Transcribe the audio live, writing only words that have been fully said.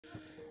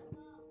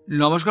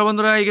নমস্কার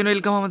বন্ধুরা, এখানে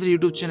ওয়েলকাম আমাদের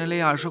ইউটিউব চ্যানেলে।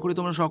 আশা করি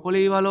তোমরা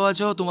সকলেই ভালো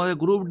আছো। তোমাদের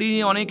গ্রুপ ডি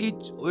নিয়ে অনেকেই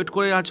ওয়েট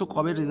করে আছো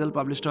কবে রেজাল্ট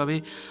পাবলিশড হবে।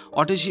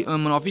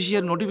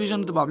 অফিসিয়াল নোটিফিকেশন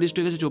তো পাবলিশড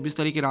হয়ে গেছে 24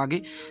 তারিখের আগে,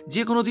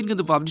 যে কোনো দিন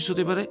কিন্তু পাবলিশ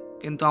হতে পারে।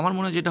 কিন্তু আমার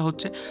মনে হয় যেটা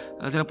হচ্ছে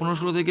যেটা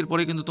 15-16 তারিখের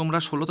পরে, কিন্তু তোমরা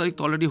 16 তারিখ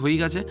তো অলরেডি হয়ে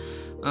গেছে,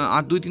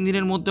 আর 2-3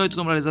 দিনের মধ্যে হয়তো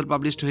তোমরা রেজাল্ট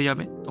পাবলিশড হয়ে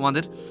যাবে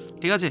তোমাদের।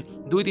 ঠিক আছে,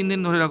 2-3 দিন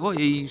ধরে রাখো,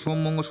 এই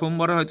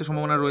সোমবারে হয়তো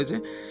সম্ভাবনা রয়েছে।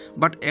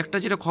 বাট একটা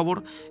যেটা খবর,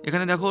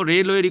 এখানে দেখো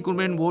রেলওয়ে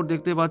রিক্রুটমেন্ট বোর্ড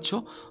দেখতে পাচ্ছ,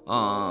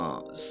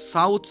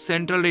 সাউথ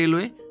সেন্ট্রাল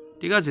রেলওয়ে,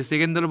 ঠিক আছে,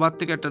 সেকেন্দ্রাবাদ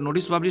থেকে একটা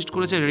নোটিশ পাবলিশ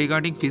করেছে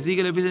রিগার্ডিং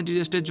ফিজিক্যাল এফিসিয়েন্সি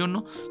টেস্টের জন্য।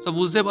 সো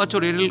বুঝতে পারছো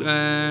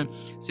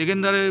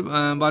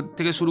সেকেন্দ্রাবাদ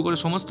থেকে শুরু করে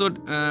সমস্ত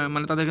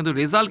মানে তাদের কিন্তু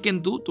রেজাল্ট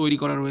কিন্তু তৈরি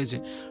করা রয়েছে।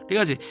 ঠিক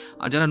আছে,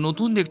 আর যারা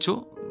নতুন দেখছো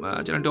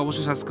চ্যানেলটি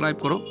অবশ্যই সাবস্ক্রাইব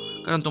করো,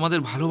 কারণ তোমাদের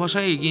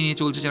ভালোবাসায় এগিয়ে নিয়ে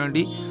চলছে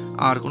চ্যানেলটি।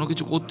 আর কোনো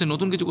কিছু করতে,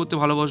 নতুন কিছু করতে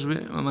ভালোবাসবে,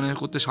 মানে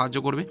করতে সাহায্য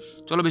করবে।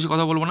 চলো বেশি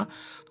কথা বলবো না,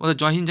 তোমাদের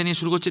জয় হিন্দ জানিয়ে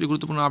শুরু করছে এই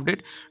গুরুত্বপূর্ণ update.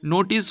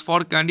 Notice for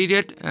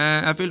candidate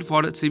appeal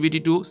for CBT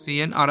two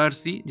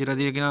CNRRC, যেটা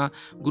দিয়ে কিনা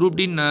গ্রুপ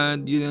ডি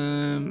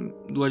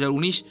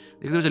 2019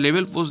 দেখতে পাচ্ছি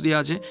লেভেল পোস্ট দেওয়া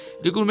আছে।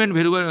 Recruitment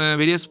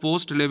various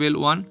post level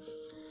 1।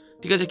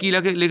 ঠিক আছে, কী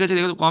লেখেছে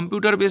দেখো,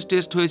 কম্পিউটার বেসড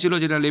টেস্ট হয়েছিল,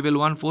 যেটা level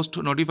 1 post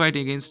notified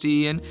against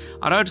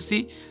CNRRC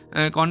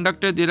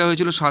কন্ডাক্টের, যেটা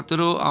হয়েছিল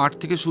 17/8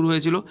 থেকে শুরু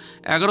হয়েছিল,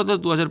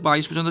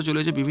 11/10/2022 পর্যন্ত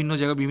চলেছে। বিভিন্ন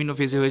জায়গায় বিভিন্ন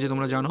ফেজে হয়েছে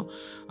তোমরা জানো।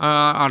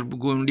 আর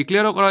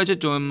ডিক্লেয়ারও করা হয়েছে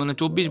মানে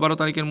 24-12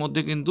 তারিখের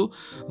মধ্যে কিন্তু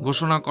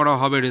ঘোষণা করা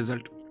হবে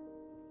রেজাল্ট,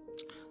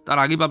 তার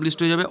আগে পাবলিশড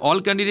হয়ে যাবে। All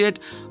candidate,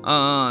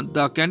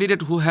 the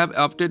candidate who have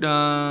opted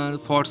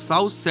for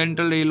south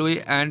central railway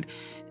and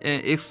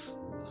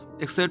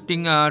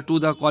accepting to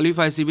the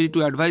qualified CBT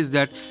to advise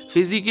that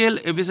physical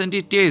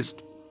efficiency test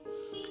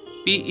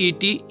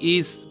PET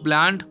is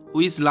planned, who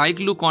is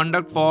likely to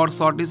conduct for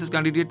shortlisted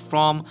candidate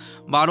from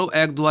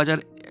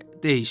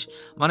 12/1/2023,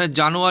 মানে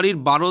জানুয়ারির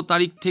 12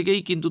 তারিখ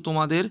থেকেই কিন্তু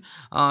তোমাদের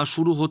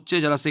শুরু হচ্ছে।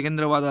 যারা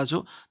সেকেন্দ্রাবাদ আছো,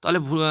 তাহলে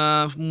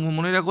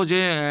মনে রাখো যে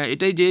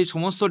এটাই, যে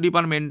সমস্ত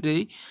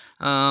ডিপার্টমেন্টেই,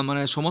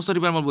 মানে সমস্ত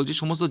ডিপার্টমেন্ট বলছি,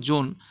 সমস্ত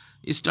জোন,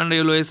 ইস্টার্ন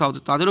রেলওয়ে, সাউথ,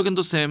 তাদেরও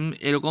কিন্তু সেম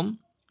এরকম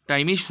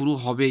টাইমেই শুরু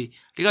হবে।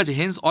 ঠিক আছে,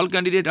 Haynes all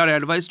candidate R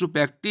advice two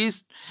practice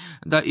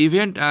the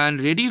event and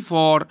ready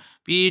for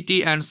PET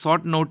and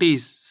short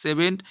notice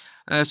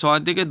 6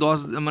 থেকে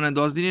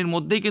 10 দিনের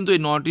মধ্যেই কিন্তু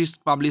এই নোটিস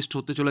পাবলিশড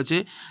হতে চলেছে।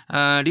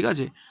 ঠিক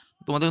আছে,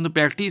 তোমাদের কিন্তু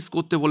প্র্যাকটিস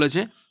করতে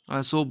বলেছে।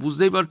 সো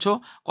বুঝতেই পারছো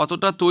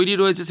কতটা তৈরি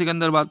রয়েছে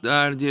সেকেন্দ্রাবাদ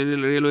যে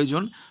railway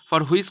zone.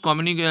 For which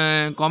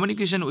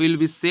communication will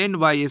be send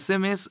by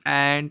SMS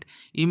and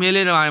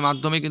ইমেলের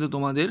মাধ্যমে কিন্তু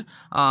তোমাদের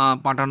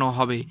পাঠানো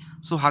হবে।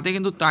 সো হাতে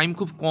কিন্তু টাইম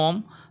খুব কম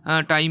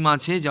টাইম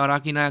আছে। যারা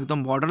কিনা একদম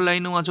বর্ডার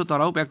লাইনেও আছো,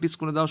 তারাও প্র্যাকটিস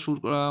করে দাও,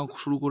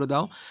 শুরু করে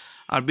দাও।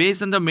 Are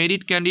based on the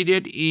merit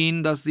candidate in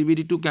the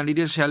CBT to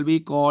candidate shall be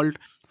called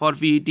for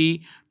PET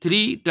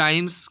 3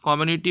 times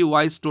community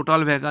wise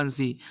total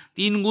vacancy.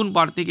 3 গুণ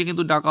প্রার্থীকে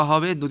কিন্তু ডাকা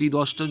হবে, যদি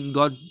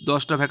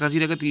 10টা ভ্যাকান্সি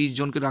থেকে 30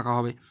 জনকে ডাকা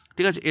হবে।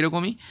 ঠিক আছে,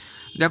 এরকমই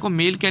দেখো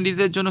মেল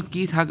ক্যান্ডিডেটের জন্য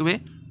কি থাকবে।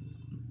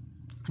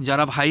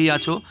 যারা ভাই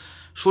আছো,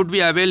 should be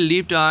able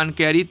lift and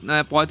carry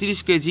 35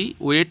 KG,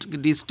 wait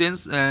distance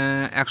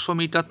 100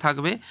 metre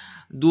থাকবে,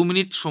 2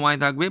 মিনিট সময়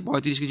থাকবে,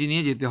 35 কেজি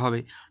নিয়ে যেতে হবে।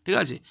 ঠিক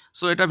আছে,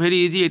 সো এটা ভেরি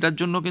ইজি। এটার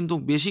জন্য কিন্তু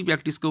বেশি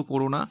প্র্যাকটিস কেউ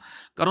করো না,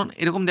 কারণ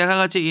এরকম দেখা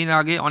গেছে এর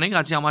আগে অনেক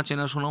আছে, আমার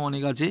চেনাশোনাও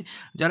অনেক আছে,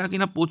 যারা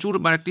কিনা প্রচুর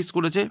প্র্যাকটিস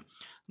করেছে,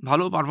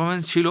 ভালো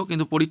পারফরমেন্স ছিল,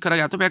 কিন্তু পরীক্ষার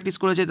আগে এত প্র্যাকটিস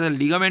করেছে, তাদের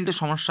লিগামেন্টের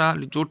সমস্যা,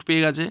 চোট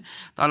পেয়ে গেছে,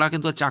 তারা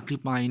কিন্তু আর চাকরি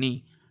পায়নি,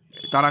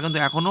 তারা কিন্তু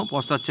এখনও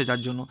পস্তাচ্ছে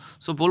যার জন্য।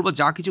 সো বলবো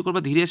যা কিছু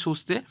করবে ধীরে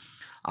সুস্থে।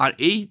 আর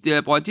এই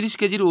 35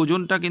 কেজির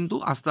ওজনটা কিন্তু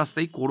আস্তে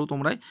আস্তেই করো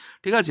তোমরাই।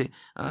 ঠিক আছে,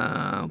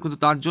 কিন্তু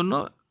তার জন্য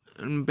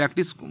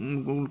প্র্যাকটিস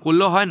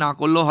করলেও হয়, না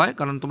করলেও হয়,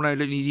 কারণ তোমরা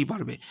এটা নিজেই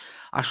পারবে।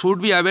 আর should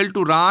be able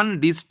to run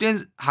distance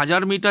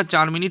 1000 metre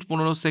 4 minute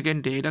 15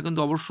 সেকেন্ডে। এটা কিন্তু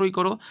অবশ্যই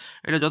করো,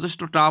 এটা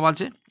যথেষ্ট টাফ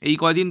আছে। এই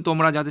কয়দিন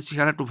তোমরা যাদের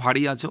চেহারা একটু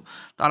ভারী আছো,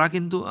 তারা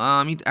কিন্তু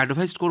আমি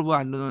অ্যাডভাইস করবো,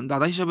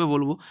 দাদা হিসাবে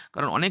বলবো,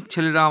 কারণ অনেক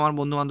ছেলেরা আমার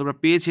বন্ধুবান্ধবরা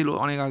পেয়েছিল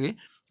অনেক আগে।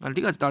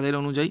 ঠিক আছে, তাদের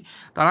অনুযায়ী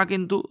তারা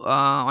কিন্তু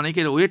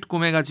অনেকের ওয়েট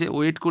কমে গেছে,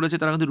 ওয়েট করেছে,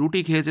 তারা কিন্তু রুটি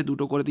খেয়েছে,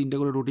 2 করে 3টে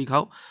করে রুটি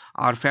খাও,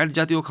 আর ফ্যাট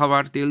জাতীয়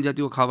খাবার, তেল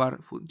জাতীয় খাবার,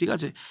 ঠিক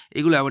আছে,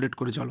 এগুলো অ্যাভয়েড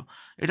করে চলো।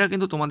 এটা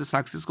কিন্তু তোমাদের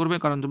সাকসেস করবে,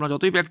 কারণ তোমরা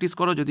যতই প্র্যাকটিস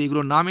করো, যদি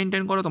এগুলো না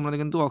মেনটেন করো, তোমরা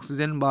কিন্তু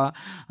অক্সিজেন বা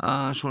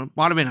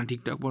পারবে না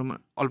ঠিকঠাক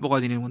অল্প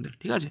কদিনের মধ্যে।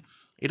 ঠিক আছে,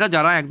 এটা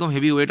যারা একদম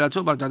হেভি ওয়েট আছো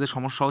বা যাদের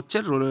সমস্যা হচ্ছে,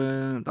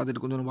 তাদের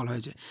জন্য বলা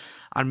হয়েছে।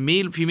 আর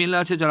মেল ফিমেল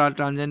আছে যারা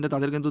ট্রান্সজেন্ডার,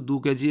 তাদের কিন্তু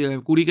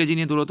 20 কেজি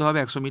নিয়ে দৌড়তে হবে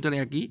 100 মিটার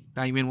একই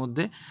টাইমের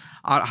মধ্যে,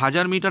 আর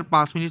 1000 মিটার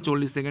 5 মিনিট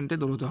 40 সেকেন্ডে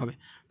দৌড়তে হবে।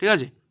 ঠিক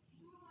আছে,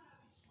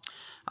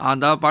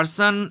 the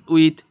person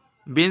with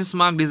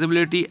benchmark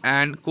disability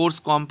and course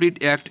complete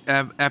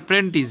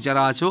apprentice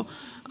যারা আছো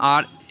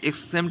আর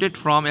এক্সেমটেড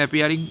ফ্রম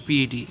অ্যাপিয়ারিং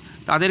PET,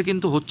 তাদের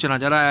কিন্তু হচ্ছে না।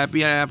 যারা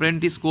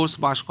অ্যাপ্রেন্টিস কোর্স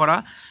পাস করা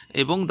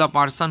এবং the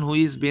person who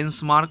is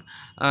benchmark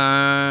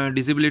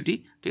disability,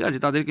 ঠিক আছে,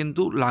 তাদের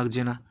কিন্তু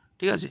লাগছে না।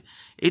 ঠিক আছে,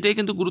 এটাই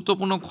কিন্তু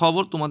গুরুত্বপূর্ণ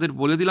খবর তোমাদের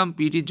বলে দিলাম।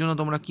 PETর জন্য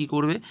তোমরা কি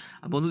করবে,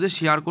 বন্ধুদের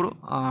শেয়ার করো,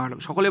 আর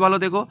সকলে ভালো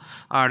দেখো।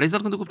 আর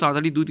রেজাল্ট কিন্তু খুব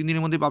তাড়াতাড়ি 2-3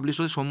 দিনের মধ্যে পাবলিশ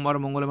হচ্ছে, সোমবার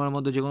মঙ্গলবারের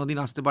মধ্যে যে কোনো দিন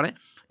আসতে পারে।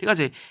 ঠিক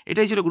আছে,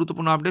 এটাই ছিল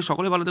গুরুত্বপূর্ণ আপডেট।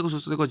 সকলে ভালো দেখো,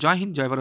 সুস্থ দেখো, জয় হিন্দ, জয় ভারত।